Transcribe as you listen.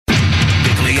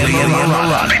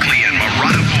Bickley&Marotta.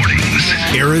 Bickley&Marotta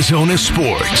Mornings. Arizona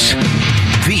Sports.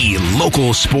 The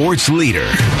local sports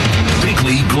leader.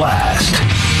 Bickley Blast.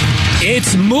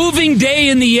 It's moving day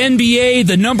in the NBA.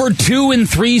 The number 2 and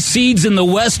 3 seeds in the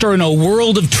West are in a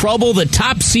world of trouble. The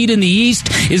top seed in the East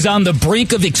is on the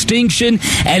brink of extinction,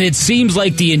 and it seems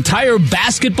like the entire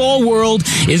basketball world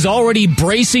is already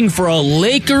bracing for a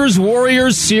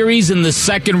Lakers-Warriors series in the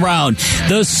second round.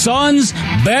 The Suns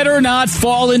better not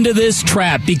fall into this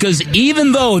trap, because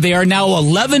even though they are now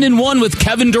 11-1 with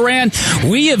Kevin Durant,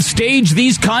 we have staged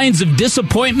these kinds of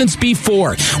disappointments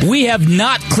before. We have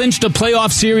not clinched a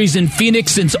playoff series in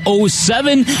Phoenix since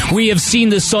 2007. We have seen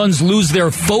the Suns lose their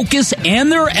focus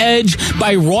and their edge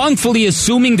by wrongfully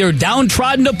assuming their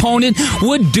downtrodden opponent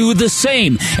would do the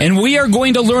same. And we are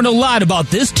going to learn a lot about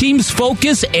this team's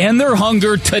focus and their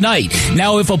hunger tonight.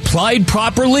 Now, if applied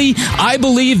properly, I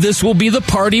believe this will be the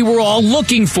party we're all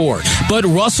looking for. But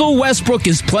Russell Westbrook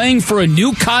is playing for a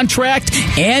new contract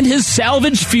and his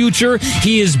salvaged future.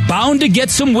 He is bound to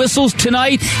get some whistles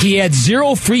tonight. He had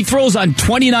 0 free throws on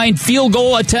 29 field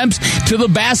goal attempts to the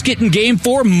basket in Game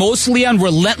 4, mostly on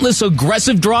relentless,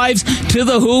 aggressive drives to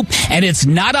the hoop, and it's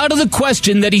not out of the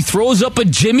question that he throws up a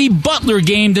Jimmy Butler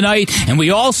game tonight, and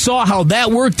we all saw how that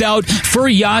worked out for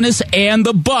Giannis and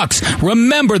the Bucks.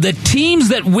 Remember that teams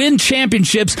that win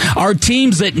championships are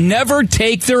teams that never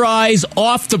take their eyes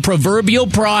off the proverbial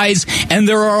prize, and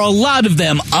there are a lot of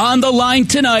them on the line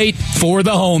tonight for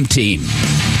the home team.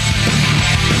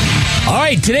 All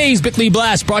right, today's Bickley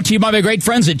Blast brought to you by my great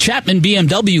friends at Chapman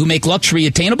BMW, who make luxury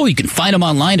attainable. You can find them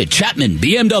online at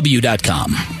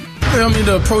ChapmanBMW.com. Yeah, I mean,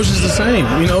 the approach is the same.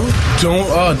 You know,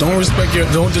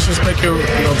 don't disrespect your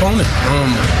opponent.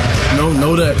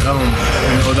 Know that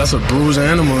that's a bruised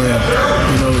animal,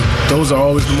 and those are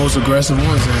always the most aggressive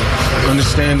ones. And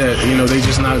understand that they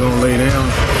just not gonna lay down.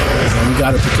 And we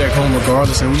got to protect home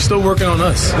regardless, and we still working on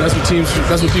us. That's what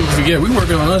people forget. We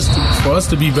working on us for us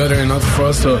to be better, and for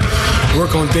us to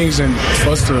work on things, and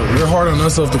for us to we're hard on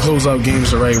ourselves to close out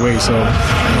games the right way. So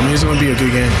it's gonna be a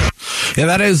good game. Yeah,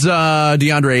 that is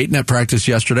DeAndre Ayton at practice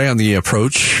yesterday on the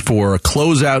approach for a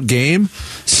closeout game.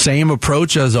 Same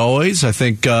approach as always. I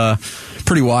think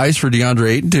pretty wise for DeAndre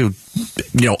Ayton to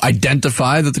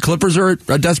identify that the Clippers are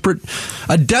a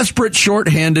desperate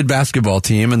short-handed basketball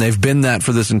team, and they've been that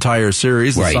for this entire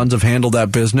series. The Suns have handled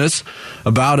that business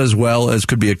about as well as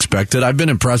could be expected. I've been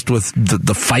impressed with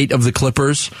the fight of the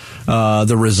Clippers,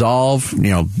 the resolve,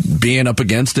 being up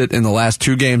against it in the last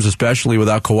 2 games, especially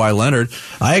without Kawhi Leonard.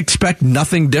 I expect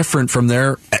nothing different from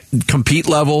their compete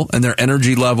level and their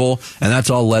energy level, and that's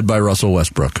all led by Russell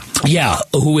Westbrook. Yeah,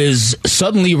 who has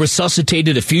suddenly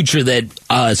resuscitated a future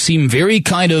that seemed very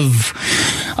kind of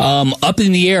up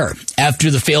in the air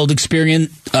after the failed experiment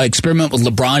with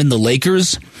LeBron and the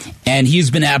Lakers, and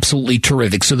he's been absolutely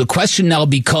terrific. So the question now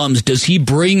becomes, does he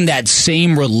bring that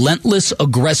same relentless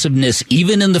aggressiveness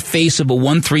even in the face of a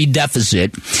 1-3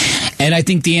 deficit? And I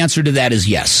think the answer to that is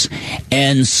yes.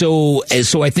 And so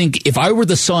I think if I were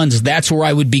the Suns, that's where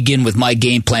I would begin with my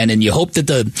game plan. And you hope that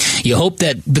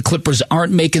the Clippers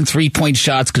aren't making 3-point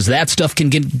shots, because that stuff can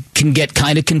get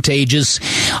kind of contagious.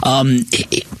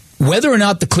 Whether or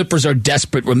not the Clippers are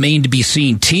desperate remain to be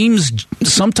seen.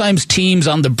 Sometimes teams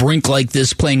on the brink like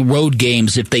this playing road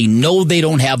games, if they know they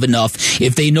don't have enough,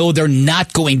 if they know they're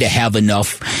not going to have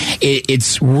enough,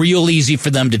 it's real easy for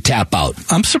them to tap out.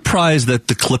 I'm surprised that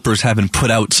the Clippers haven't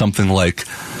put out something like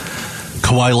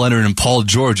Kawhi Leonard and Paul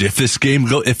George. If this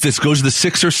goes to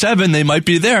 6 or 7, they might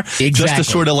be there. Exactly. Just to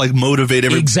sort of motivate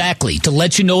everybody. Exactly. To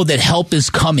let you know that help is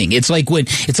coming. It's like when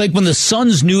the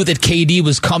Suns knew that KD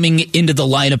was coming into the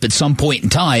lineup at some point in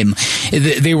time,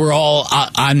 they were all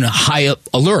on high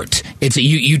alert. It's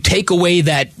you take away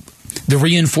that the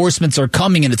reinforcements are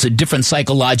coming, and it's a different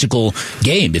psychological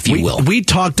game, if you will. We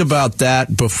talked about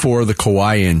that before the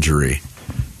Kawhi injury.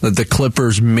 That the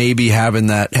Clippers may be having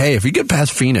that, hey, if you get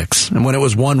past Phoenix, and when it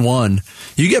was 1-1,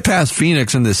 you get past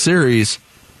Phoenix in this series,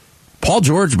 Paul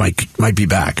George might be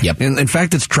back. Yep. In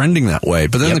fact, it's trending that way.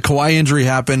 But then the Kawhi injury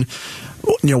happened.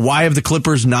 Why have the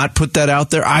Clippers not put that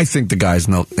out there? I think the guys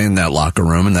in that locker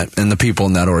room and the people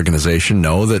in that organization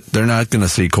know that they're not going to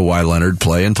see Kawhi Leonard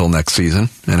play until next season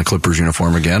in a Clippers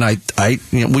uniform again.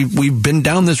 We've been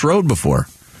down this road before.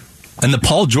 And the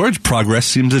Paul George progress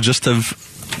seems to just have,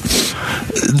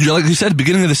 like you said, at the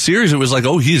beginning of the series, it was like,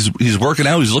 oh, he's working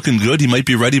out, he's looking good, he might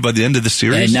be ready by the end of the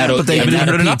series. But they haven't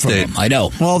heard an update. I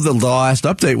know. Well, the last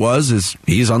update is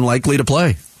he's unlikely to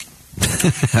play.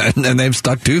 and they've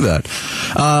stuck to that.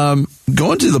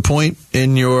 Going to the point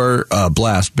in your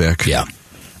blast, Bick. Yeah.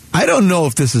 I don't know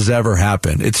if this has ever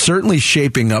happened. It's certainly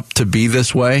shaping up to be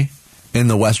this way in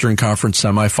the Western Conference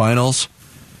semifinals.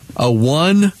 a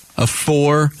 1, a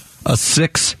 4, a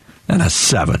 6, and a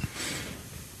 7.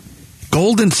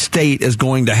 Golden State is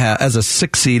going to have, as a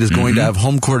 6 seed, is going to have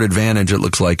home court advantage, it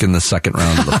looks like, in the second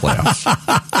round of the playoffs.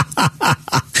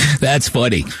 That's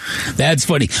funny.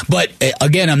 But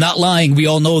again, I'm not lying. We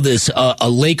all know this. A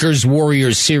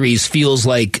Lakers-Warriors series feels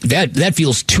like that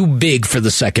feels too big for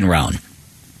the second round.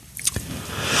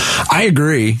 I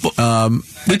agree.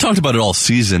 We talked about it all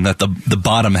season, that the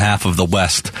bottom half of the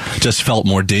West just felt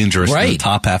more dangerous than the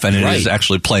top half, and it is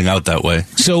actually playing out that way.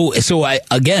 So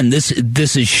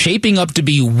this is shaping up to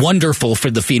be wonderful for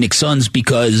the Phoenix Suns,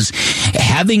 because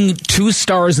having 2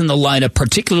 stars in the lineup,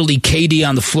 particularly KD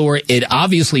on the floor, it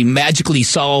obviously magically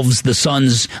solves the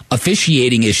Suns'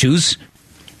 officiating issues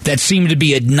that seemed to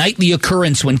be a nightly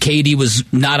occurrence when KD was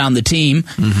not on the team.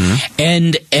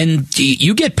 And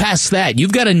you get past that,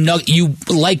 you've got you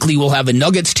likely will have a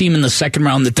Nuggets team in the second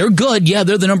round that they're good. Yeah,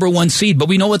 they're the number 1 seed, but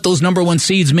we know what those number 1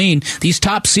 seeds mean. These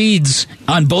top seeds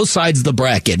on both sides of the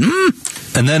bracket.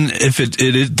 And then if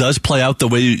it does play out the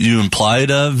way you implied,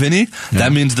 Vinny,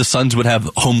 that means the Suns would have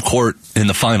home court in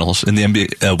the finals, in the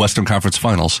NBA Western Conference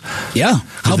Finals. Yeah.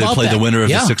 How they about play that? the winner of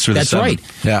the 6 or the 7. That's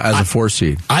right. Yeah, as a 4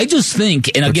 seed. I just think,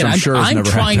 and again,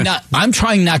 I'm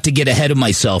trying not to get ahead of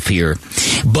myself here,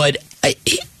 but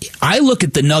I look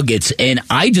at the Nuggets, and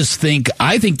I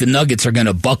think the Nuggets are going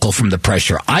to buckle from the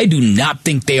pressure. I do not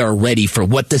think they are ready for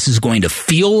what this is going to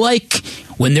feel like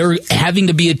when they're having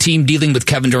to be a team dealing with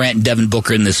Kevin Durant and Devin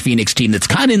Booker in this Phoenix team that's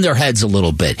kind of in their heads a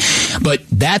little bit. But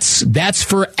that's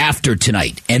for after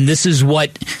tonight. And this is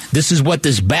what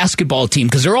this basketball team,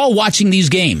 because they're all watching these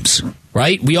games,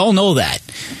 right? We all know that.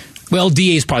 Well,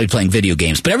 DA's probably playing video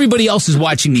games, but everybody else is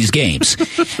watching these games.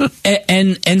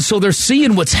 and so they're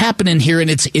seeing what's happening here, and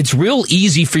it's real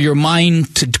easy for your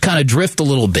mind to kind of drift a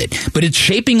little bit. But it's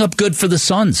shaping up good for the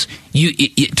Suns.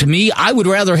 To me, I would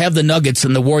rather have the Nuggets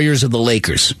than the Warriors or the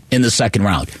Lakers in the second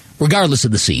round, regardless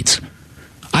of the seeds.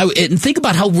 And think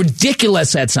about how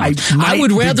ridiculous that sounds. I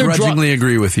would rather begrudgingly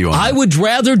agree with you on that. I would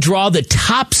rather draw the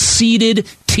top-seeded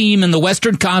team in the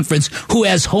Western Conference who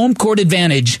has home court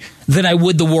advantage than I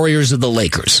would the Warriors or the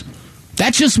Lakers.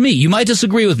 That's just me. You might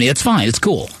disagree with me. It's fine. It's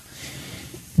cool.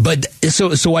 But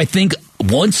so I think,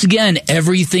 once again,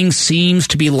 everything seems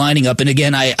to be lining up. And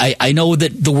again, I know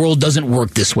that the world doesn't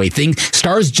work this way.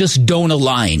 Stars just don't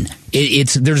align.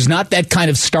 There's not that kind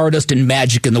of stardust and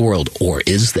magic in the world. Or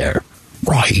is there?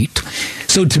 Right.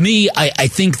 So to me, I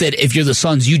think that if you're the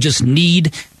Suns, you just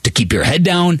need to keep your head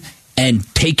down and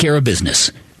take care of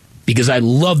business, because I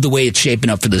love the way it's shaping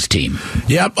up for this team.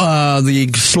 Yep,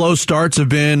 the slow starts have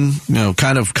been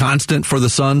kind of constant for the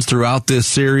Suns throughout this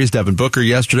series. Devin Booker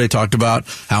yesterday talked about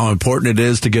how important it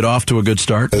is to get off to a good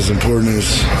start. As important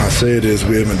as I say it is,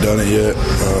 we haven't done it yet.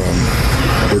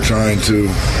 We're trying to.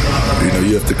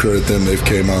 You have to credit them. They've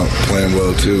came out playing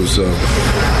well too. So,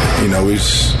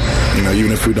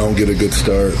 even if we don't get a good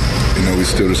start, we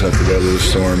still just have to weather the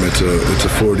storm. It's a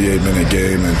 48-minute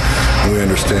game, and we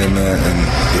understand that.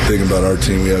 And the thing about our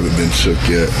team, we haven't been shook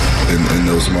yet in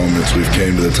those moments. We've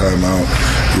came to the timeout,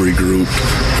 regrouped,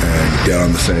 and got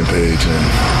on the same page,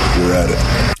 and we're at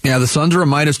it. Yeah, the Suns are a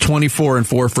minus 24 in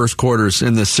 4 first quarters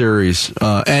in this series.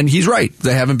 And he's right.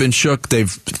 They haven't been shook.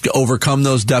 They've overcome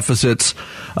those deficits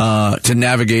to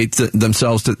navigate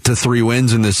themselves to 3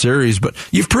 wins in this series. But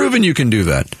you've proven you can do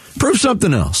that. Prove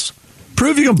something else.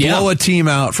 Prove you can blow a team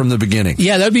out from the beginning.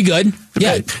 Yeah, that'd be good.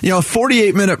 Yeah, a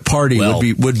 48-minute party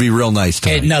would be real nice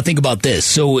tonight. Now think about this.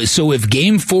 So if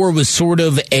Game 4 was sort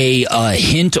of a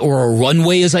hint or a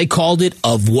runway, as I called it,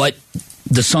 of what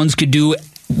the Suns could do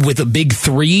with a big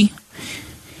 3,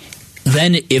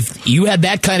 then if you had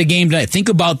that kind of game tonight, think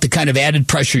about the kind of added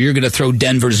pressure you're going to throw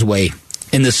Denver's way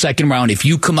in the second round if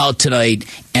you come out tonight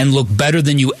and look better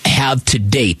than you have to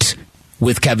date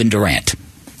with Kevin Durant.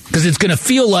 Because it's going to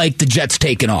feel like the Jets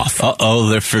taking off. Uh-oh,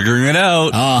 they're figuring it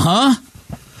out. Uh-huh.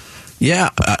 Yeah,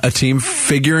 a team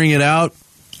figuring it out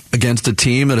against a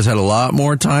team that has had a lot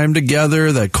more time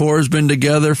together. That core's been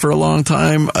together for a long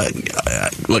time.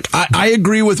 Look, I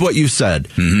agree with what you said.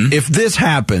 Mm-hmm. If this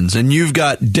happens and you've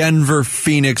got Denver,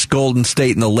 Phoenix, Golden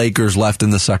State, and the Lakers left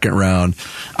in the second round,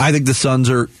 I think the Suns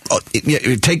are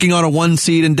taking on a 1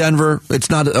 seed in Denver. It's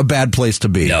not a bad place to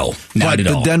be. No, not at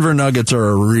all. The Denver Nuggets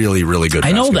are a really, really good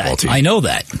basketball team. I know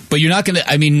that. But you're not going to,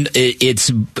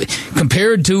 it's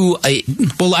compared to,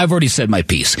 I've already said my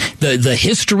piece. The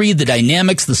history, the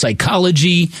dynamics, the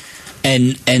psychology,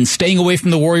 and staying away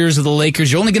from the Warriors or the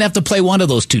Lakers, you're only going to have to play one of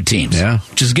those two teams. Yeah.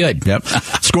 Which is good. Yep.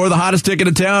 Score the hottest ticket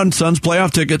in town, Suns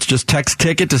playoff tickets. Just text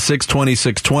ticket to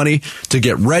 620-620 to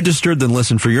get registered. Then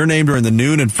listen for your name during the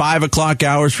noon and 5 o'clock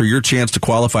hours for your chance to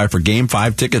qualify for Game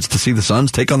 5 tickets to see the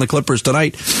Suns take on the Clippers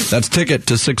tonight. That's ticket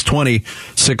to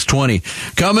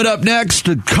 620-620. Coming up next,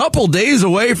 a couple days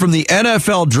away from the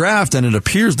NFL draft, and it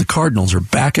appears the Cardinals are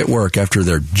back at work after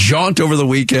their jaunt over the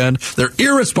weekend, their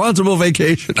irresponsible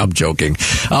vacation. I'm joking.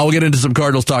 We'll get into some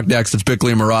Cardinals talk next. It's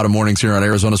Bickley and Marotta mornings here on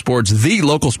Arizona Sports, the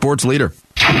local sports leader.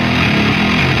 Dan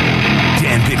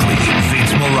Bickley,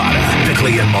 Vince Marotta,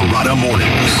 Bickley and Marotta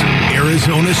mornings.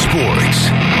 Arizona Sports,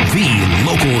 the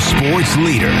local sports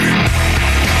leader.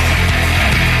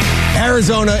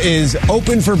 Arizona is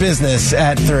open for business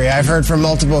at 3. I've heard from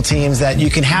multiple teams that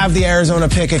you can have the Arizona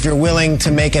pick if you're willing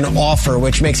to make an offer,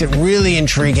 which makes it really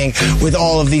intriguing with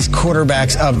all of these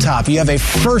quarterbacks up top. You have a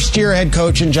first-year head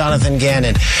coach in Jonathan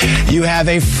Gannon. You have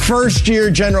a first-year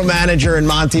general manager in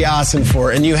Monty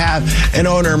Ossenfort. And you have an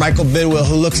owner, Michael Bidwill,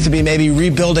 who looks to be maybe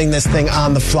rebuilding this thing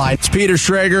on the fly. It's Peter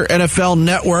Schrager, NFL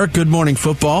Network. Good Morning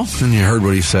Football. And you heard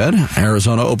what he said.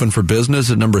 Arizona open for business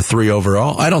at number 3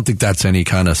 overall. I don't think that's any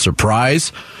kind of surprise.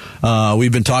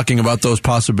 We've been talking about those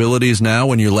possibilities now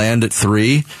when you land at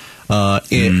 3.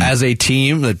 As a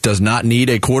team that does not need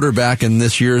a quarterback in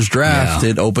this year's draft,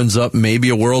 it opens up maybe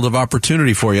a world of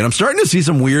opportunity for you. And I'm starting to see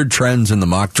some weird trends in the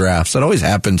mock drafts. That always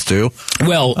happens too.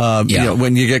 Well, you know,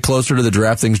 when you get closer to the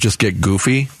draft, things just get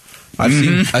goofy. I've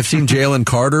seen Jalen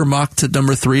Carter mocked at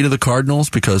number 3 to the Cardinals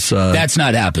because that's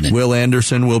not happening. Will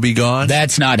Anderson will be gone.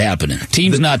 That's not happening.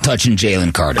 Team's not touching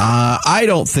Jalen Carter. I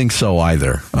don't think so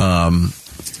either.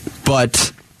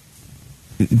 But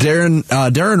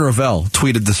Darren Ravel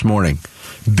tweeted this morning,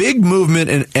 big movement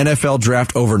in NFL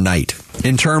draft overnight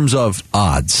in terms of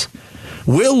odds.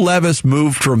 Will Levis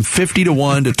moved from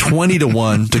 50-1 to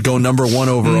 20-1 to go number 1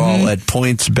 overall at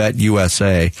PointsBet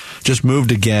USA. Just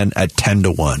moved again at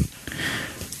 10-1.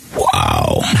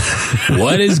 Wow.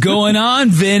 What is going on,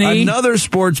 Vinny? Another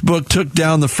sports book took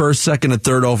down the first, second, and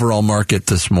third overall market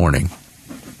this morning.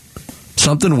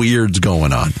 Something weird's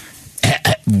going on.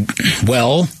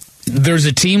 Well, there's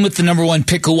a team with the number 1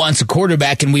 pick who wants a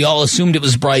quarterback, and we all assumed it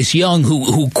was Bryce Young,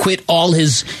 who quit all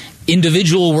his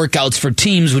individual workouts for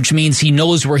teams, which means he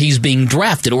knows where he's being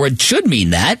drafted, or it should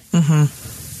mean that.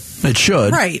 Mm-hmm. It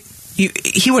should. Right.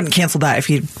 He wouldn't cancel that if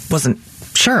he wasn't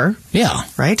sure. Yeah.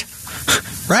 Right?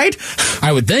 Right?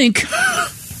 I would think.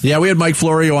 Yeah, we had Mike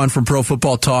Florio on from Pro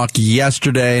Football Talk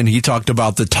yesterday, and he talked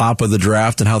about the top of the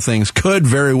draft and how things could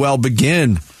very well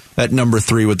begin at number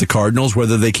 3 with the Cardinals,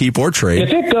 whether they keep or trade. If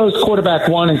it goes quarterback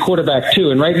 1 and quarterback 2,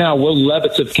 and right now Will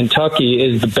Levis of Kentucky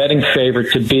is the betting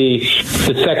favorite to be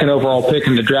the 2nd overall pick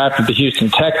in the draft of the Houston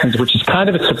Texans, which is kind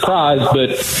of a surprise,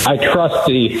 but I trust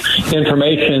the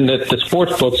information that the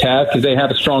sports books have because they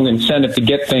have a strong incentive to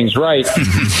get things right.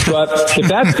 But if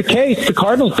that's the case, the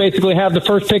Cardinals basically have the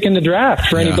first pick in the draft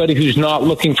for anybody who's not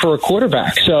looking for a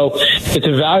quarterback. So it's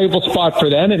a valuable spot for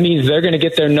them. It means they're going to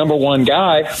get their number 1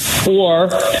 guy, or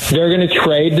they're going to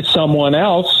trade to someone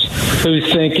else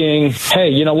who's thinking, hey,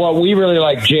 you know what? We really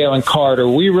like Jalen Carter.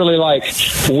 We really like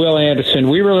Will Anderson.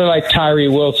 We really like Tyree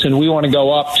Wilson. We want to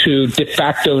go up to de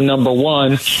facto number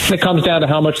 1. And it comes down to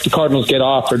how much the Cardinals get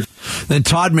offered. Then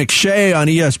Todd McShay on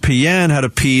ESPN had a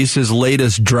piece, his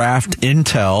latest draft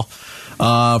intel.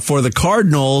 For the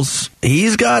Cardinals,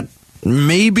 he's got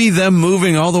maybe them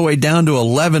moving all the way down to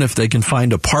 11 if they can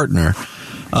find a partner.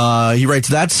 He writes,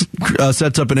 that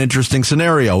sets up an interesting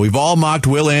scenario. We've all mocked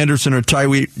Will Anderson or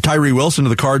Tyree Wilson to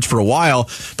the Cards for a while,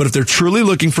 but if they're truly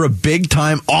looking for a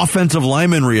big-time offensive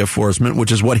lineman reinforcement,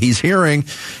 which is what he's hearing,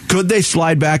 could they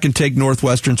slide back and take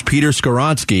Northwestern's Peter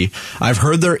Skoronski? I've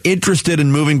heard they're interested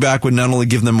in moving back would not only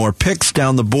give them more picks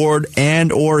down the board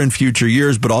and or in future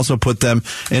years, but also put them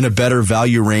in a better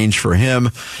value range for him.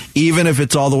 Even if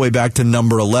it's all the way back to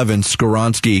number 11,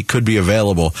 Skoronski could be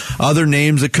available. Other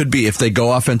names it could be if they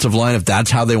go offensive line, if that's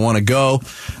how they want to go.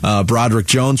 Broderick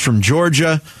Jones from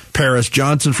Georgia, Paris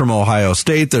Johnson from Ohio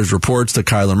State. There's reports that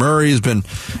Kyler Murray has been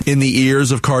in the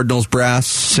ears of Cardinals brass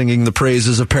singing the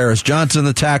praises of Paris Johnson,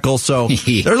 the tackle. So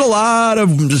there's a lot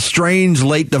of strange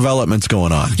late developments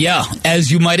going on. Yeah,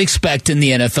 as you might expect in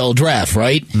the NFL draft,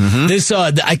 right? Mm-hmm. This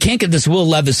I can't get this Will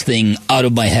Levis thing out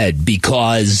of my head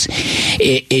because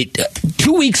it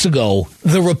 2 weeks ago,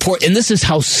 the report, and this is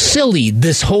how silly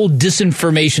this whole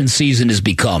disinformation season has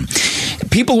become.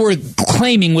 People were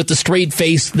claiming with a straight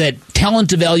face that talent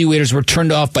evaluators were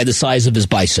turned off by the size of his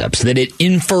biceps, that it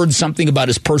inferred something about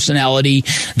his personality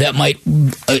that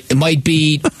might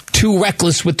be too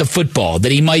reckless with the football,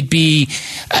 that he might be,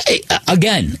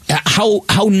 again,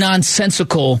 how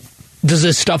nonsensical does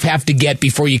this stuff have to get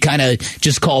before you kind of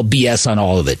just call BS on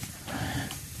all of it?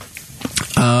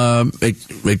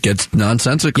 It gets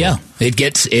nonsensical. Yeah, it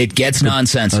gets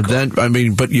nonsensical.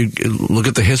 But you look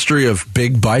at the history of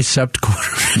big bicep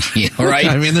quarterbacks. Yeah, right?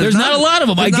 I mean, there's not a lot of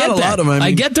them. I get that.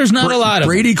 I get there's not a lot of them.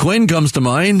 Brady Quinn comes to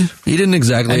mind. He didn't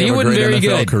exactly have a great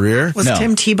NFL career. Was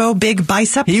Tim Tebow big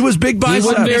biceps? He was big biceps. He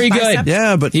wasn't very good.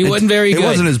 Yeah, but he wasn't very good. It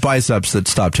wasn't his biceps that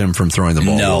stopped him from throwing the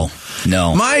ball.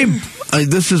 No.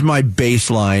 This is my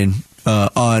baseline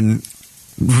on,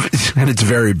 and it's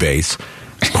very base,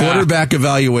 quarterback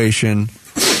evaluation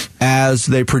as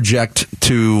they project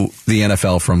to the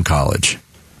NFL from college.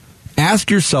 Ask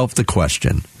yourself the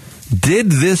question, did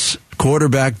this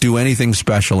quarterback do anything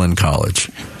special in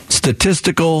college?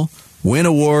 Statistical, win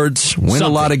awards, win a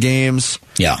lot of games.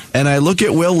 Yeah. And I look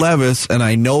at Will Levis, and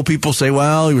I know people say,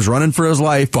 well, he was running for his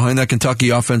life behind that Kentucky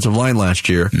offensive line last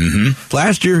year. Mm-hmm.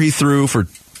 Last year he threw for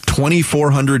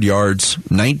 2,400 yards,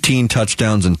 19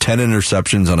 touchdowns, and 10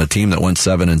 interceptions on a team that went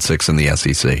 7-6 in the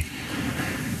SEC.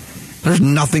 There's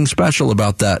nothing special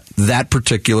about that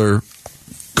particular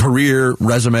career,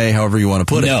 resume, however you want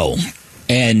to put it. No.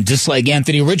 And just like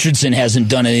Anthony Richardson hasn't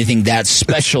done anything that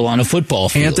special on a football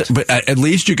field. But at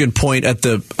least you can point at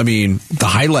the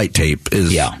highlight tape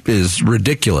is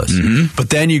ridiculous. Mm-hmm. But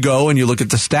then you go and you look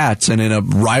at the stats, and in a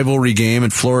rivalry game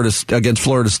against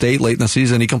Florida State late in the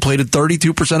season, he completed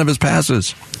 32% of his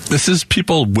passes. This is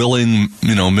people willing,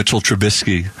 Mitchell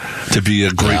Trubisky to be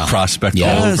a great prospect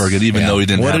all over again, even though he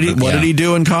didn't What did he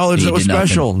do in college that was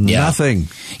special? Nothing.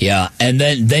 Yeah, and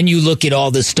then you look at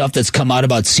all this stuff that's come out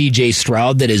about C.J. Stroud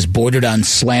that is bordered on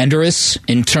slanderous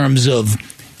in terms of,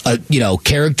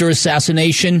 character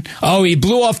assassination. Oh, he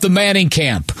blew off the Manning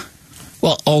camp.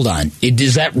 Well, hold on.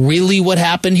 Is that really what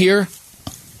happened here?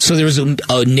 So there was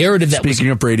a narrative that Speaking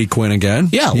of Brady Quinn again.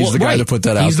 Yeah, he's the guy that put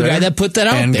that out there. He's the guy that put that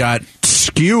out and there. got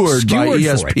skewered by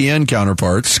ESPN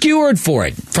counterparts. Skewered for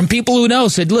it. From people who know,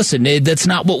 said, listen, that's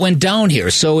not what went down here.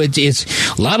 So it's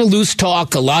a lot of loose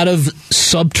talk, a lot of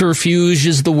subterfuge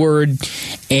is the word,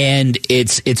 and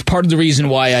it's part of the reason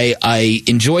why I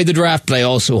enjoy the draft, but I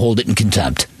also hold it in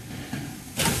contempt.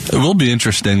 It will be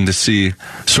interesting to see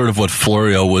sort of what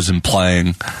Florio was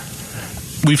implying.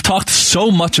 We've talked so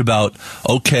much about,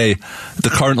 the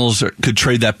Cardinals could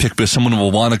trade that pick because someone will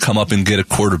want to come up and get a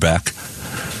quarterback.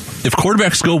 If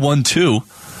quarterbacks go 1-2,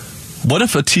 what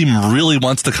if a team really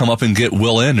wants to come up and get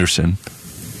Will Anderson?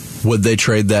 Would they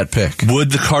trade that pick?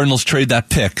 Would the Cardinals trade that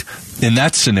pick in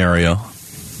that scenario?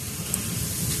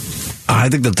 I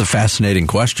think that's a fascinating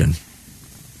question.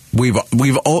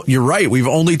 You're right. We've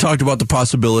only talked about the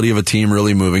possibility of a team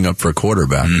really moving up for a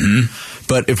quarterback. Mm-hmm.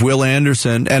 But if Will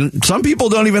Anderson, and some people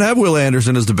don't even have Will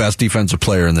Anderson as the best defensive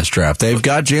player in this draft. They've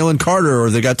got Jalen Carter or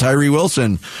they got Tyree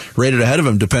Wilson rated ahead of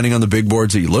him, depending on the big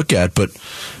boards that you look at. But,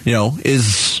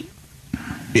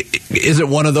 is it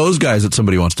one of those guys that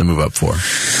somebody wants to move up for?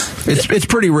 It's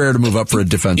pretty rare to move up for a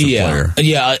defensive player.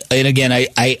 Yeah, and again,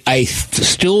 I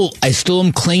still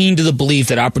am clinging to the belief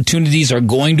that opportunities are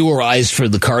going to arise for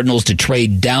the Cardinals to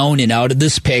trade down and out of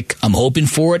this pick. I'm hoping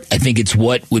for it. I think it's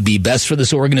what would be best for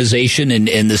this organization, and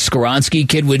the Skoronski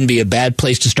kid wouldn't be a bad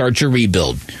place to start your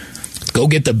rebuild. Go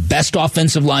get the best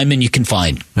offensive lineman you can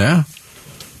find. Yeah.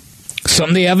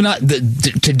 Some they have not,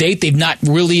 to date, they've not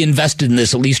really invested in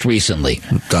this, at least recently.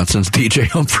 Not since DJ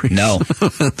Humphries. No.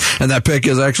 And that pick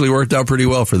has actually worked out pretty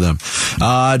well for them.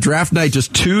 Draft night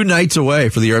just 2 nights away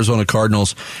for the Arizona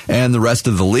Cardinals and the rest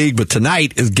of the league. But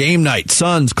tonight is game night.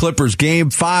 Suns, Clippers,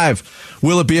 game 5.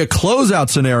 Will it be a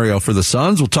closeout scenario for the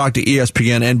Suns? We'll talk to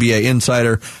ESPN NBA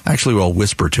insider. Actually, we'll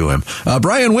whisper to him.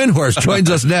 Brian Windhorst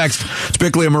joins us next. It's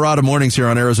Bickley&Marotta Mornings here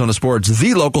on Arizona Sports,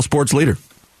 the local sports leader.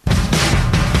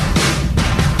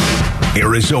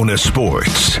 Arizona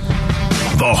Sports,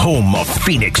 the home of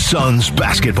Phoenix Suns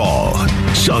basketball.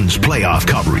 Suns playoff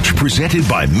coverage presented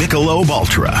by Michelob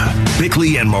Ultra.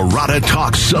 Bickley&Marotta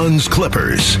talk Suns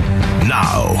Clippers.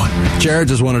 Now. Jared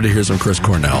just wanted to hear some Chris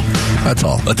Cornell. That's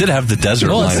all. I did have the desert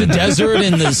line. Well, it's the desert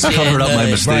and the covered up my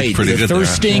mistake pretty good.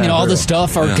 Thirsting and all the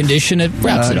stuff, our condition, it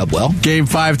wraps it up well. Game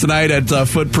 5 tonight at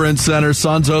Footprint Center.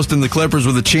 Suns hosting the Clippers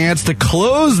with a chance to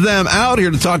close them out. Here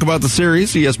to talk about the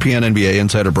series, ESPN NBA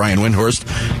insider Brian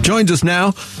Windhorst joins us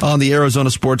now on the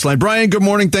Arizona Sports Line. Brian, good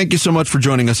morning. Thank you so much for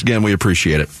joining us again. We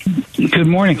appreciate it. Good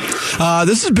morning.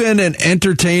 This has been an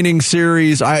entertaining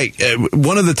series.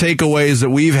 One of the takeaways that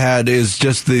we've had is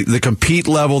just the compete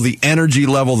level, the energy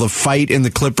level, the fight in the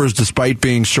Clippers despite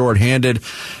being shorthanded.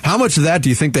 How much of that do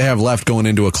you think they have left going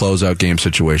into a closeout game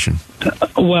situation?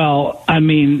 Well, I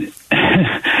mean,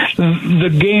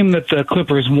 the game that the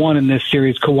Clippers won in this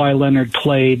series, Kawhi Leonard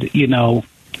played,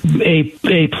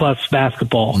 A plus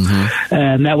basketball,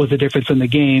 and that was the difference in the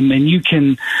game. And you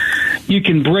can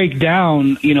break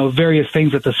down, various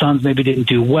things that the Suns maybe didn't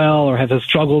do well or have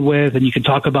struggled with, and you can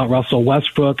talk about Russell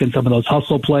Westbrook and some of those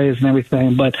hustle plays and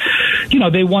everything. But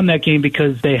they won that game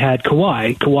because they had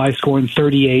Kawhi scoring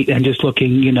 38 and just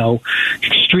looking,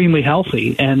 extremely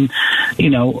healthy. And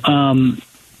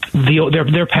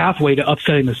their pathway to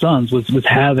upsetting the Suns was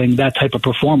having that type of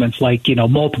performance,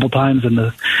 multiple times in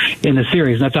the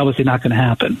series, and that's obviously not going to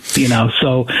happen.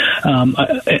 So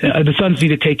the Suns need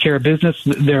to take care of business.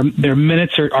 Their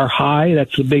minutes are high.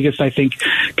 That's the biggest, I think,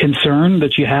 concern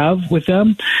that you have with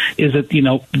them is that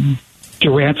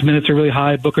Durant's minutes are really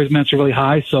high, Booker's minutes are really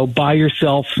high. So buy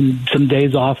yourself some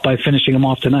days off by finishing them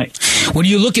off tonight. When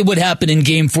you look at what happened in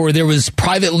Game 4, there was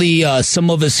privately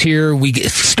some of us here, we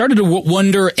started to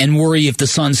wonder and worry if the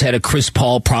Suns had a Chris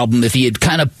Paul problem, if he had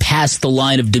kind of passed the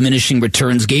line of diminishing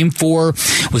returns. Game 4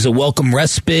 was a welcome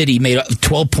respite. He made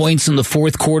 12 points in the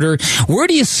fourth quarter. Where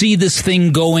do you see this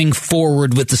thing going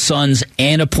forward with the Suns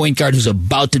and a point guard who's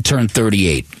about to turn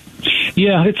 38?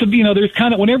 Yeah, there's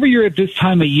kind of, whenever you're at this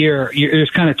time of year,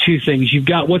 there's kind of two things. You've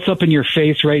got what's up in your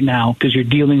face right now because you're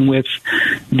dealing with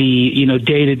the,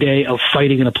 day-to-day of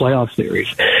fighting in a playoff series.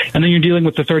 And then you're dealing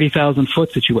with the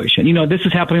 30,000-foot situation. This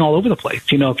is happening all over the place.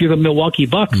 If you're the Milwaukee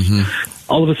Bucks,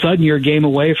 all of a sudden you're a game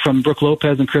away from Brook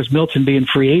Lopez and Chris Middleton being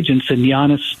free agents and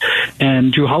Giannis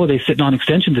and Drew Holiday sitting on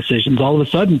extension decisions. All of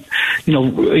a sudden,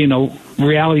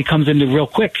 reality comes into real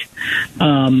quick.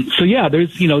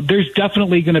 There's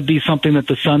definitely going to be something that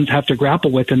the Suns have to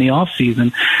grapple with in the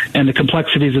offseason, and the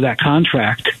complexities of that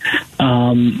contract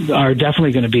are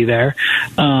definitely going to be there.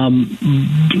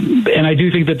 And I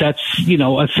do think that that's,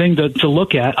 a thing to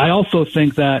look at. I also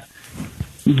think that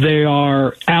they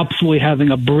are absolutely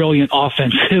having a brilliant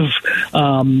offensive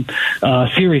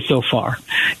series so far.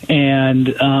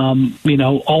 And,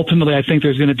 ultimately I think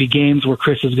there's going to be games where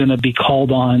Chris is going to be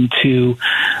called on to,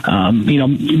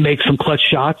 make some clutch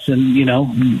shots. And,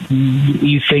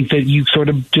 you think that you sort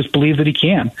of just believe that he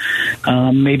can.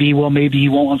 Maybe he will, maybe he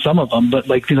won't on some of them. But,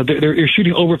 they're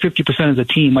shooting over 50% as a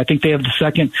team. I think they have the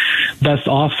second best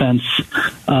offense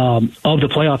of the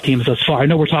playoff teams thus far. I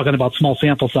know we're talking about small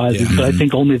sample sizes, but I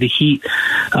think only the Heat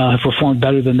have performed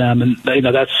better than them, and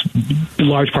that's in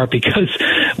large part because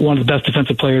one of the best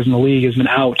defensive players in the league has been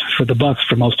out for the Bucks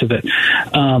for most of it.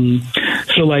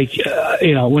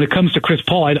 When it comes to Chris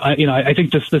Paul, I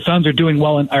think the Suns are doing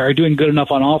well and are doing good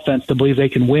enough on offense to believe they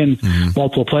can win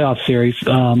multiple playoff series.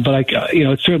 But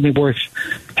it's certainly worth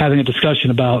having a discussion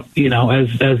about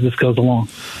as this goes along.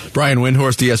 Brian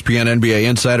Windhorst, ESPN NBA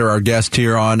insider, our guest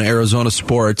here on Arizona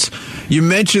Sports. You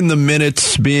mentioned the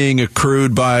minutes being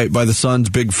accrued by the Suns'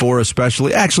 Big Four,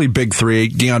 especially. Actually, Big Three.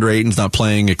 DeAndre Ayton's not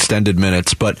playing extended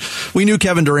minutes, but we knew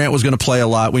Kevin Durant was going to play a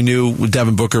lot. We knew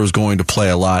Devin Booker was going to play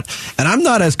a lot. And I'm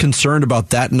not as concerned about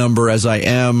that number as I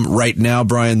am right now,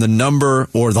 Brian, the number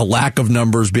or the lack of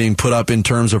numbers being put up in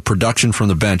terms of production from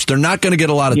the bench. They're not going to get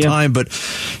a lot of time, but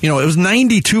it was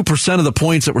 92% of the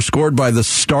points that were scored by the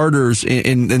starters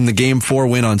in the Game 4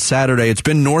 win on Saturday. It's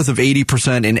been north of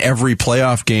 80% in every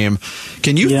playoff game.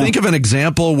 Can you think of an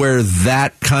example where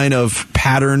that kind of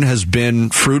pattern has been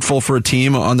fruitful for a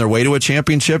team on their way to a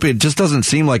championship? It just doesn't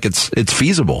seem like it's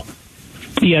feasible.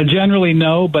 Yeah, generally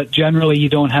no, but generally you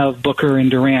don't have Booker and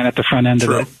Durant at the front end of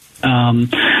it.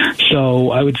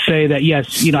 So I would say that,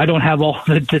 yes, I don't have all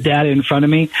the data in front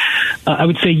of me. I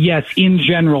would say, yes, in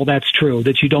general, that's true,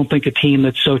 that you don't think a team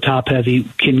that's so top-heavy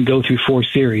can go through 4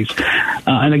 series.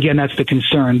 And again, that's the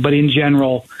concern. But in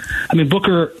general,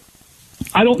 Booker,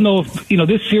 I don't know if,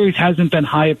 this series hasn't been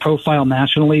high profile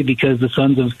nationally because the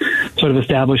Suns have sort of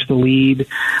established the lead.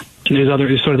 There's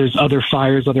other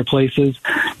fires, other places.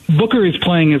 Booker is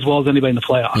playing as well as anybody in the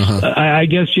playoffs. I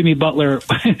guess Jimmy Butler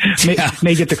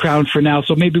may get the crown for now,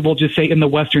 so maybe we'll just say in the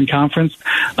Western Conference.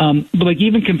 But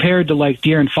even compared to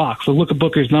De'Aaron Fox, look at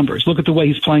Booker's numbers. Look at the way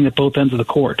he's playing at both ends of the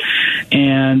court.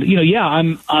 And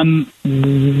I'm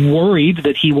worried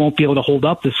that he won't be able to hold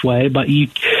up this way. But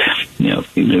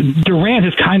Durant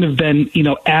has kind of been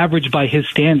average by his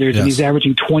standards, and he's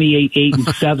averaging 28, 8, and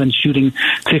 7, shooting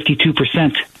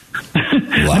 52%.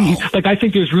 Wow. I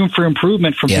think there's room for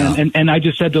improvement from him, and I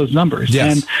just said those numbers.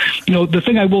 Yes. And the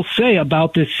thing I will say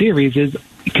about this series is,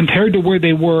 compared to where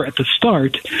they were at the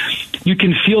start, you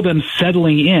can feel them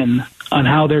settling in on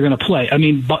how they're going to play.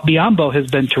 Biyombo has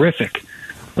been terrific.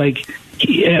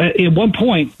 At one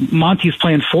point, Monty's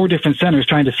playing 4 different centers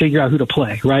trying to figure out who to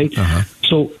play, right?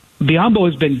 So Biyombo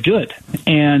has been good,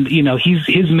 and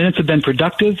his minutes have been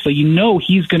productive. So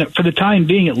he's going to, for the time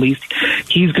being at least,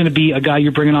 he's going to be a guy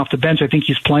you're bringing off the bench. I think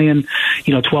he's playing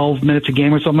 12 minutes a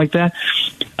game or something like that.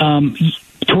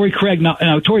 Torrey Craig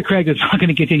is not going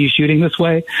to continue shooting this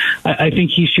way. I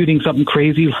think he's shooting something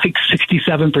crazy like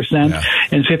 67%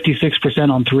 and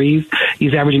 56% on threes.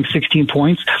 He's averaging 16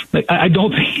 points. I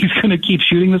don't think he's going to keep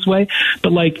shooting this way.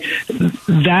 But like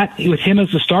that, with him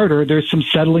as the starter, there's some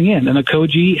settling in. And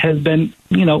Okogie has been,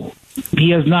 he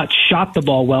has not shot the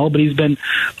ball well, but he's been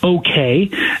okay.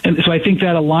 And so I think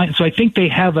that aligns. So I think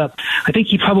I think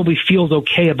he probably feels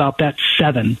okay about that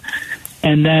 7.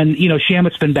 And then,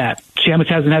 Shamet's been bad. Shamet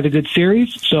hasn't had a good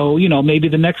series, so, maybe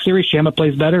the next series Shamet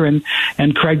plays better and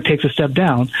Craig takes a step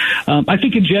down. I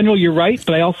think in general you're right,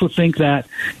 but I also think that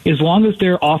as long as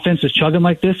their offense is chugging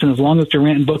like this and as long as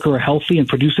Durant and Booker are healthy and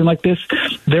producing like this,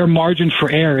 their margin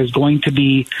for error is going to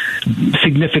be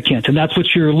significant, and that's what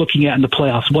you're looking at in the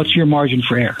playoffs. What's your margin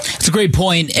for error? It's a great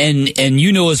point, and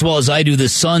as well as I do, the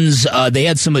Suns, they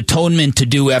had some atonement to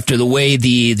do after the way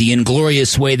the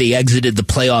inglorious way they exited the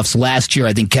playoffs last year.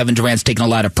 I think Kevin Durant's taken a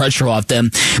lot of pressure off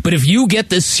them. But if you get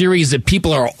this series that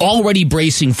people are already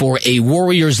bracing for, a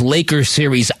Warriors-Lakers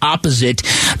series opposite,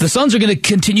 the Suns are going to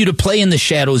continue to play in the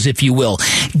shadows, if you will.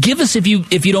 Give us, if you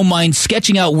don't mind,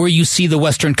 sketching out where you see the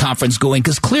Western Conference going,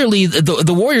 because clearly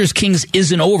the Warriors-Kings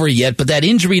isn't over yet, but that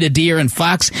injury to De'Aaron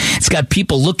Fox, it's got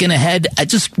people looking ahead.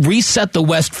 Just reset the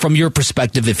West from your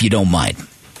perspective, if you don't mind.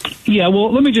 Yeah,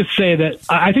 well, let me just say that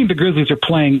I think the Grizzlies are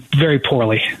playing very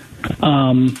poorly.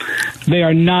 They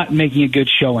are not making a good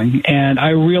showing, and I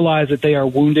realize that they are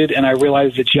wounded, and I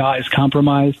realize that Ja is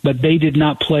compromised, but they did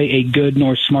not play a good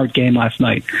nor smart game last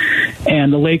night.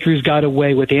 And the Lakers got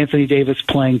away with Anthony Davis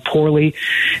playing poorly,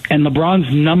 and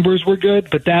LeBron's numbers were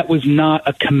good, but that was not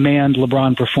a command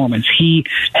LeBron performance. He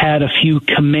had a few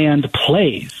command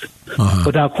plays.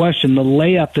 Without question, the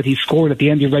layup that he scored at the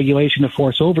end of regulation to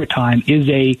force overtime is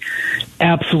a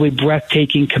absolutely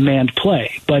breathtaking command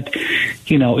play. But,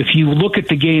 if you look at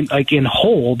the game like in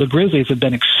whole, the Grizzlies have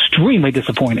been extremely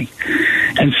disappointing.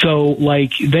 And so,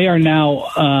 they are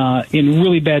now in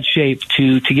really bad shape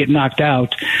to get knocked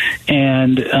out.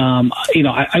 And,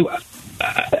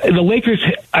 the Lakers,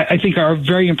 I think, are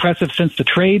very impressive since the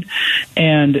trade,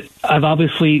 and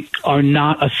obviously are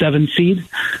not a 7 seed.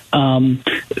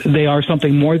 They are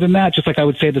something more than that. Just like I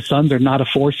would say the Suns are not a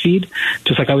 4 seed.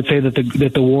 Just like I would say that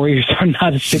the Warriors are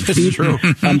not a 6 seed.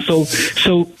 So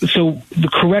the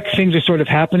correct things are sort of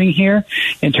happening here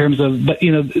in terms of, but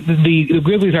the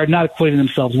Grizzlies are not acquitting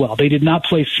themselves well. They did not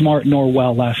play smart nor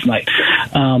well last night.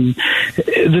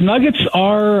 The Nuggets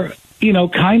are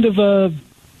kind of a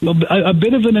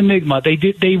bit of an enigma.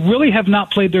 They really have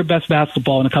not played their best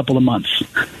basketball in a couple of months.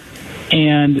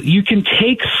 And you can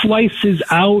take slices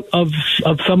out of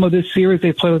some of this series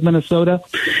they play with Minnesota,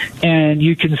 and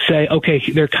you can say,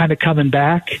 okay, they're kind of coming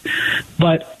back.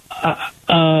 But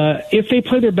if they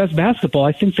play their best basketball,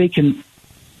 I think they can,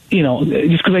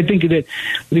 just because I think that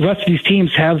the rest of these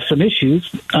teams have some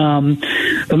issues.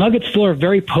 The Nuggets still are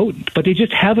very potent, but they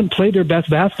just haven't played their best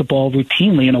basketball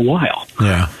routinely in a while.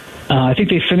 Yeah. I think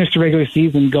they finished the regular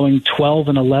season going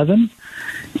 12-11,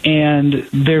 and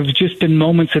there have just been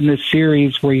moments in this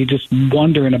series where you're just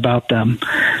wondering about them.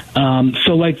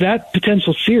 So, that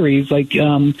potential series, that's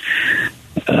going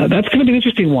to be an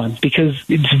interesting one because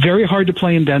it's very hard to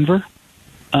play in Denver.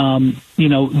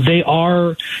 They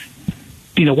are.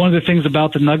 One of the things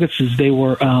about the Nuggets is they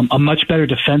were a much better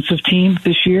defensive team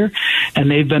this year, and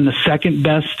they've been the second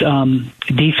best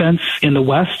defense in the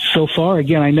West so far.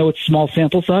 Again, I know it's small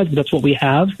sample size, but that's what we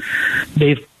have.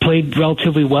 They've played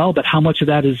relatively well, but how much of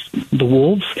that is the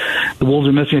Wolves? The Wolves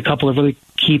are missing a couple of really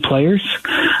key players.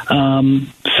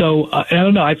 So I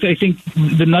don't know. I think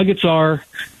the Nuggets are...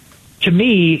 To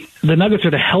me, the Nuggets are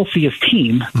the healthiest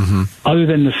team, other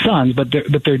than the Suns, but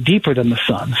they're deeper than the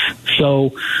Suns.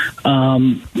 So,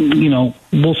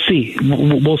 we'll see.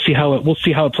 We'll see how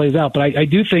it plays out. But I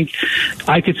do think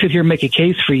I could sit here and make a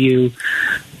case for you.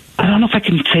 I don't know if I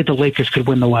can say the Lakers could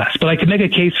win the West, but I could make a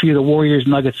case for you the Warriors,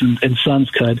 Nuggets, and Suns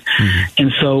could.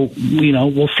 And so,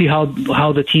 we'll see how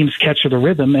the teams catch the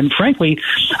rhythm. And frankly,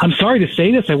 I'm sorry to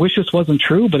say this. I wish this wasn't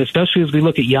true, but especially as we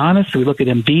look at Giannis, we look at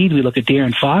Embiid, we look at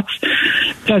De'Aaron Fox,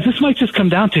 guys, this might just come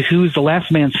down to who's the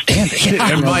last man standing.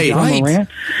 Right.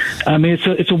 I mean,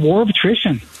 it's a war of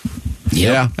attrition.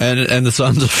 Yeah, and the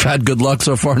Suns have had good luck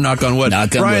so far, knock on wood.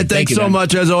 Brian, thanks so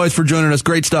much, as always, for joining us.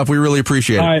 Great stuff. We really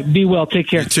appreciate it. All right, be well. Take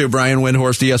care. You too. Brian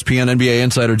Windhorst, ESPN NBA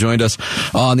Insider, joined us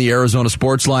on the Arizona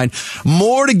Sports Line.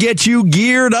 More to get you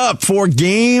geared up for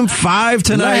Game 5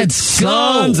 tonight. Let's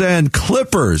Suns go. and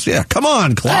Clippers. Yeah, come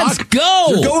on, clock. Let's go.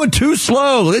 You're going too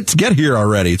slow. Let's get here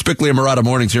already. It's Bickley&Marotta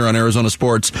Mornings here on Arizona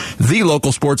Sports, the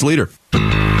local sports leader.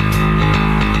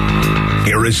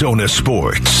 Arizona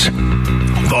sports.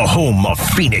 The home of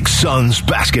Phoenix Suns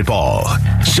basketball.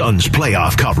 Suns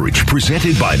playoff coverage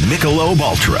presented by Michelob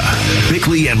Ultra.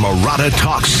 Bickley&Marotta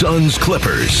talk Suns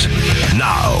Clippers.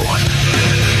 Now.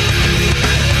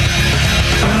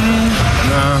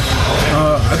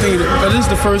 I think that is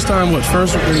the first time,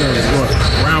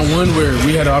 round one where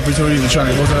we had the opportunity to try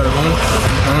to go to that one.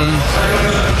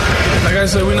 Like I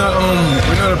said, we're not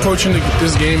approaching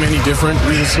this game any different.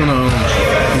 We're just gonna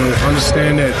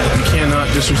understand that we cannot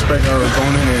disrespect our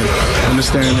opponent and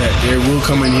understand that they will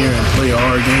come in here and play a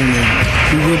hard game, and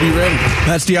we will be ready.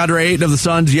 That's DeAndre Ayton of the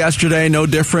Suns yesterday. No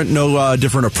different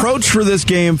approach for this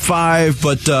game 5,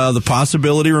 but the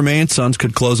possibility remains Suns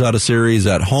could close out a series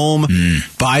at home,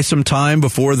 buy some time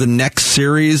before the next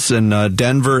series, and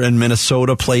Denver and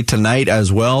Minnesota play tonight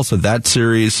as well, so that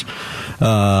series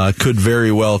could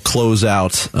very well close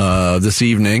out this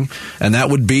evening, and that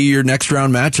would be your next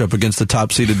round matchup against the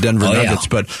top-seeded Denver Nuggets.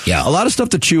 But a lot of stuff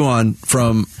to chew on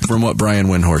from what Brian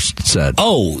Windhorst said.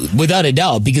 Oh, without a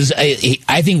doubt, because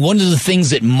I think one of the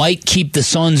things that might keep the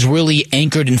Suns really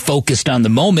anchored and focused on the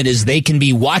moment is they can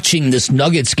be watching this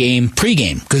Nuggets game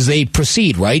pregame, because they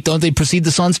proceed, right? Don't they precede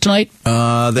the Suns tonight?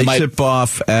 They tip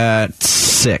off at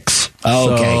 6.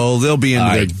 Oh, okay. So they'll be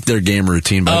in their game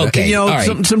routine. But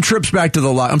some trips back to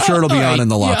the locker. I'm sure it'll be on in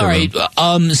the locker room.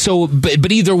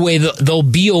 But either way, they'll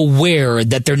be aware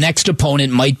that their next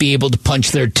opponent might be able to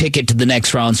punch their ticket to the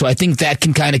next round. So I think that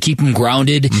can kind of keep them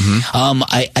grounded.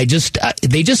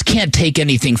 They just can't take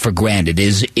anything for granted.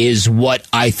 Is what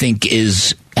I think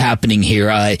is happening here.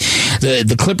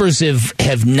 The Clippers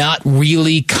have not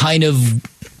really kind of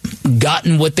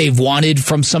gotten what they've wanted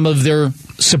from some of their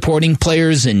supporting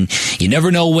players, and you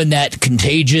never know when that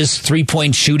contagious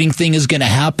 3-point shooting thing is going to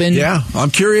happen. Yeah,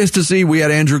 I'm curious to see. We had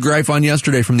Andrew Greif on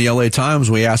yesterday from the LA Times.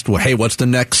 We asked, well, hey, what's the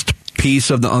next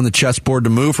piece on the chessboard to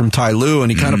move from Ty Lue,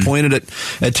 and he kind of pointed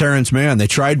at Terrence Mann. They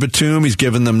tried Batum. He's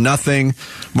given them nothing.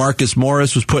 Marcus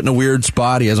Morris was put in a weird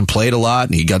spot. He hasn't played a lot,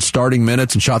 and he got starting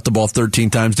minutes and shot the ball 13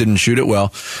 times, didn't shoot it well.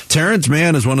 Terrence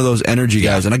Mann is one of those energy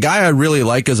guys, and a guy I really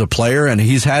like as a player, and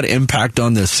he's had impact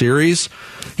on this series.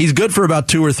 He's good for about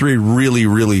 2 or 3 really,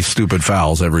 really stupid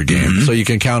fouls every game, so you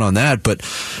can count on that. But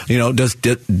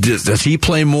does he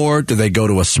play more? Do they go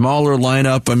to a smaller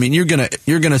lineup? I mean, you're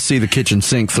gonna see the kitchen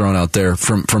sink thrown out there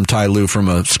from Ty Lue from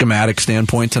a schematic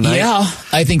standpoint tonight. Yeah,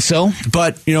 I think so.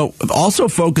 But also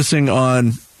focusing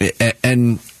on,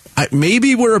 and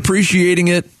maybe we're appreciating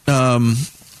it on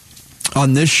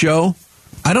this show.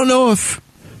 I don't know if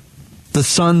the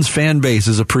Suns fan base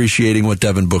is appreciating what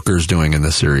Devin Booker is doing in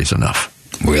this series enough.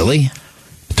 Really?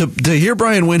 To hear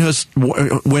Brian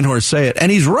Windhorst say it,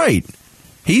 and he's right.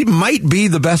 He might be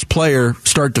the best player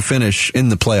start to finish in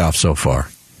the playoffs so far.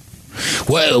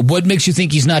 Well, what makes you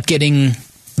think he's not getting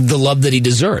the love that he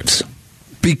deserves?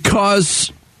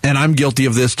 Because, and I'm guilty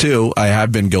of this too, I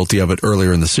have been guilty of it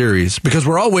earlier in the series, because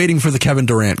we're all waiting for the Kevin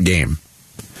Durant game.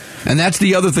 And that's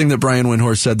the other thing that Brian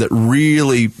Windhorst said that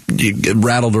really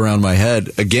rattled around my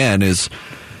head again, is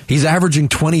he's averaging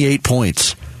 28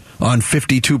 points on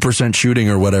 52% shooting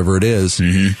or whatever it is.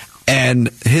 And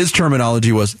his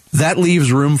terminology was, that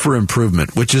leaves room for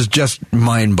improvement, which is just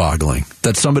mind-boggling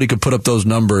that somebody could put up those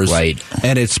numbers,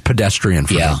 and it's pedestrian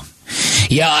for him.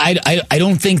 Yeah, I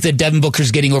don't think that Devin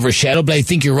Booker's getting overshadowed, but I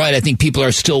think you're right. I think people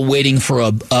are still waiting for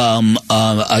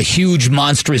a huge,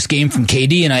 monstrous game from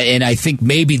KD, and I think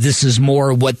maybe this is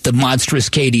more what the monstrous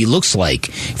KD looks like,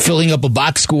 filling up a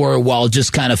box score while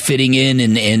just kind of fitting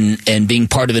in and being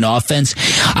part of an offense.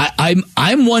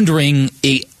 I'm wondering.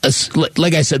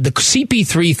 Like I said, the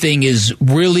CP3 thing is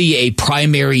really a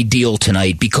primary deal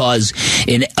tonight, because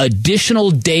an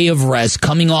additional day of rest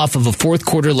coming off of a fourth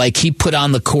quarter like he put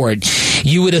on the court,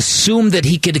 you would assume that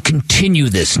he could continue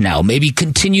this now, maybe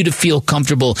continue to feel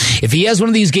comfortable. If he has one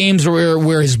of these games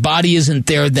where his body isn't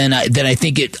there, then I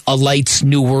think it alights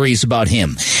new worries about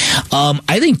him.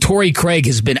 I think Torrey Craig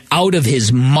has been out of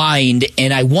his mind,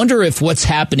 and I wonder if what's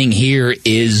happening here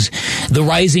is the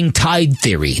rising tide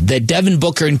theory, that Devin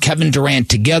Booker and Kevin Durant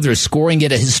together scoring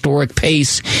at a historic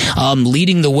pace,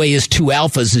 leading the way as 2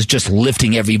 alphas, is just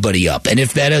lifting everybody up. And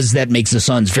if that makes the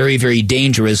Suns very, very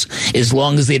dangerous, as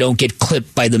long as they don't get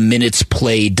clipped by the minutes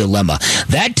played dilemma.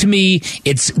 That, to me,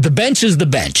 the bench is the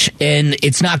bench, and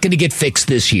it's not going to get fixed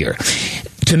this year.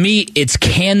 To me, it's,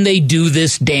 can they do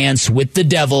this dance with the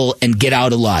devil and get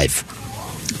out alive?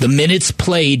 The minutes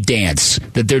played dance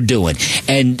that they're doing.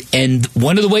 And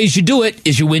one of the ways you do it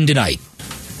is you win tonight.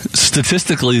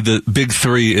 Statistically, the big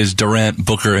three is Durant,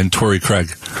 Booker, and Torrey Craig.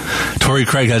 Torrey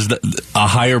Craig has a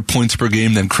higher points per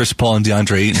game than Chris Paul and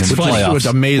DeAndre Ayton in the playoffs. Which is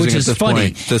amazing Which is at this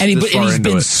funny. point. And he's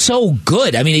been so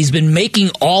good. I mean, he's been making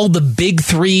all the big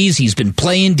threes. He's been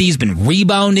playing D. He's been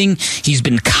rebounding. He's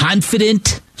been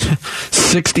confident.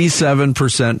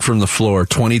 67% from the floor,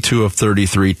 22 of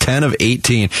 33, 10 of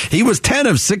 18. He was 10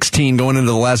 of 16 going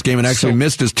into the last game and actually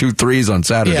missed his 2 threes on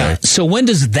Saturday. Yeah. So when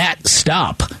does that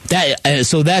stop?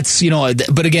 So that's,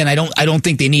 but again, I don't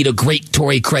think they need a great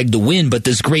Torrey Craig to win, but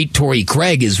this great Torrey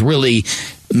Craig has really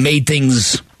made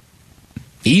things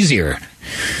easier.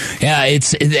 Yeah,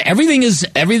 everything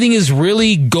is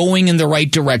really going in the right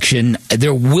direction.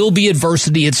 There will be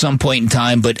adversity at some point in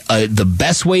time, but the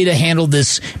best way to handle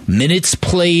this minutes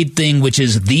played thing, which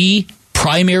is the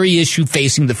primary issue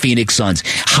facing the Phoenix Suns.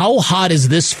 How hot is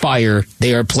this fire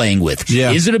they are playing with?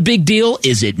 Yeah. Is it a big deal?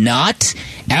 Is it not?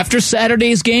 After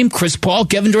Saturday's game, Chris Paul,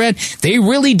 Kevin Durant, they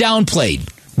really downplayed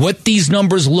what these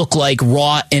numbers look like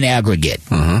raw in aggregate.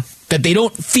 That they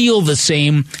don't feel the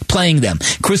same playing them.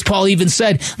 Chris Paul even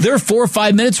said, there are 4 or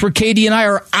 5 minutes where KD and I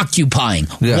are occupying,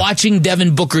 watching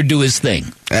Devin Booker do his thing.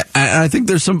 I think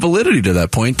there's some validity to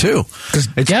that point, too.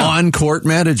 It's on-court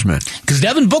management. Because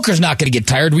Devin Booker's not going to get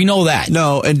tired. We know that.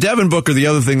 No, and Devin Booker, the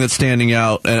other thing that's standing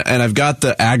out, and I've got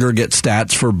the aggregate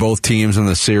stats for both teams in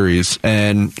the series,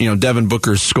 and Devin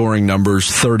Booker's scoring numbers,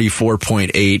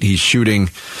 34.8. He's shooting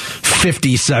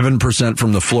 57%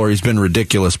 from the floor. He's been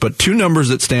ridiculous. But 2 numbers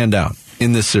that stand out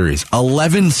in this series,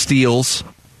 11 steals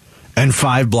and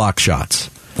 5 block shots.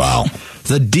 Wow.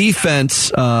 The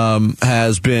defense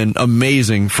has been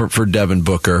amazing for Devin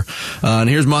Booker. And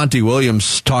here's Monty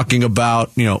Williams talking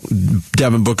about,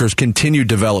 Devin Booker's continued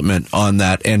development on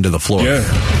that end of the floor. Yeah.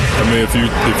 I mean, if you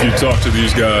talk to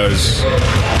these guys,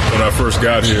 when I first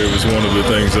got here, it was one of the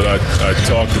things that I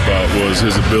talked about was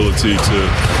his ability to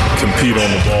compete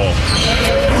on the ball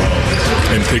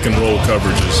in pick and roll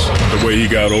coverages, the way he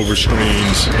got over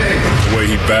screens, the way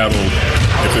he battled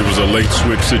if it was a late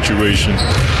switch situation,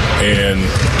 and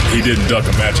he didn't duck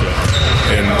a matchup.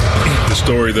 And the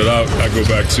story that I go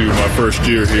back to my first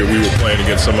year here, we were playing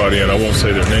against somebody, and I won't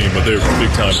say their name, but they were a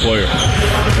big-time player.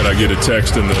 And I get a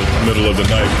text in the middle of the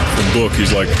night from Book.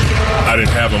 He's like, I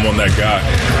didn't have him on that guy.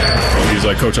 And he's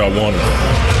like, Coach, I wanted him.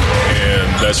 And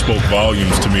that spoke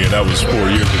volumes to me, and that was 4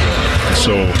 years ago. And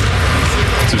so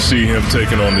to see him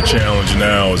taking on the challenge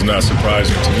now is not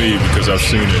surprising to me because I've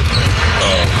seen it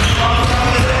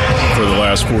for the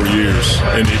last 4 years.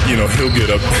 And he'll get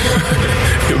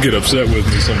he'll get upset with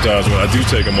me sometimes when I do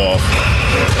take him off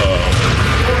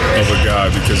of a guy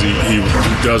because he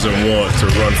doesn't want to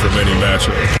run from any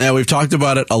matchup. Now, we've talked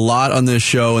about it a lot on this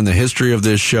show and the history of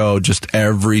this show just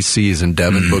every season.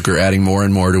 Devin Booker adding more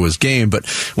and more to his game. But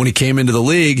when he came into the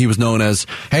league, he was known as,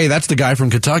 hey, that's the guy from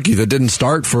Kentucky that didn't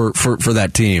start for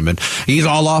that team. And he's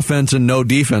all offense and no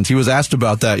defense. He was asked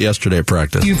about that yesterday at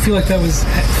practice. Do you feel like that was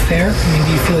fair? I mean,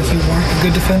 do you feel like you weren't a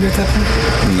good defender at that point?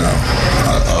 No.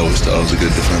 I was a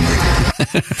good defender.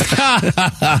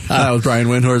 That was Brian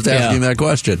Windhorst asking that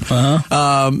question.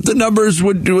 The numbers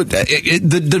would do it.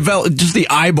 Just the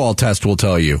eyeball test will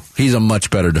tell you he's a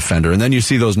much better defender. And then you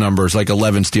see those numbers like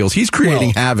 11 steals. He's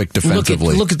creating havoc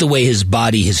defensively. Look at the way his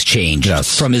body has changed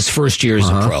from his first year as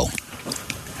a pro.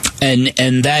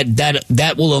 And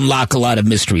that will unlock a lot of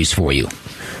mysteries for you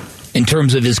in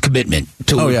terms of his commitment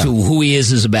to who he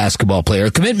is as a basketball player.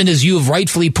 A commitment, as you have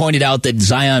rightfully pointed out, that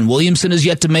Zion Williamson has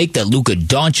yet to make, that Luka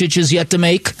Doncic has yet to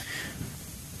make.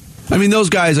 I mean, those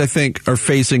guys, I think, are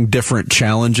facing different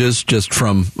challenges just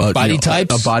from body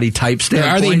types? A body type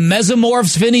standpoint. Are they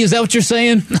mesomorphs, Vinny? Is that what you're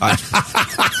saying?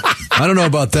 I don't know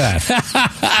about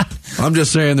that. I'm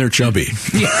just saying they're chubby.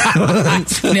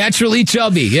 Naturally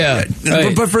chubby, yeah.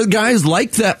 Right. But for guys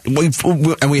like that,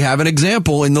 and we have an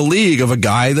example in the league of a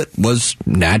guy that was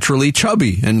naturally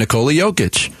chubby, and Nikola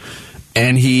Jokic.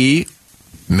 And he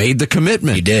made the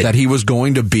commitment that he was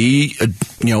going to be,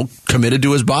 committed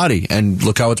to his body, and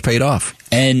look how it's paid off.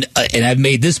 And I've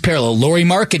made this parallel. Lauri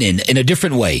Markkanen in a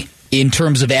different way in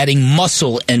terms of adding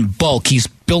muscle and bulk. He's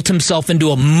built himself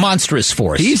into a monstrous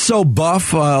force. He's so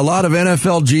buff, a lot of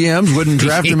NFL GMs wouldn't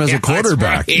draft him as a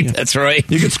quarterback. That's right.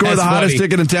 You can score the hottest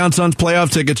ticket in town, Suns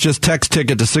playoff tickets. Just text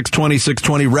ticket to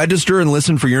 620-620. Register and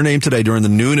listen for your name today during the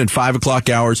noon and 5 o'clock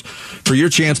hours for your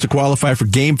chance to qualify for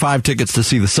Game 5 tickets to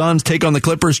see the Suns take on the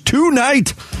Clippers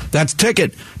tonight. That's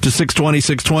ticket to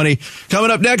 620-620.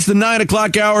 Coming up next, the 9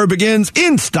 o'clock hour begins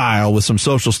in style with some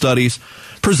social studies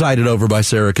presided over by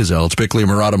Sarah Cazell. It's Bickley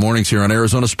and Marotta Mornings here on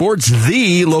Arizona Sports,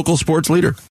 the local sports leader.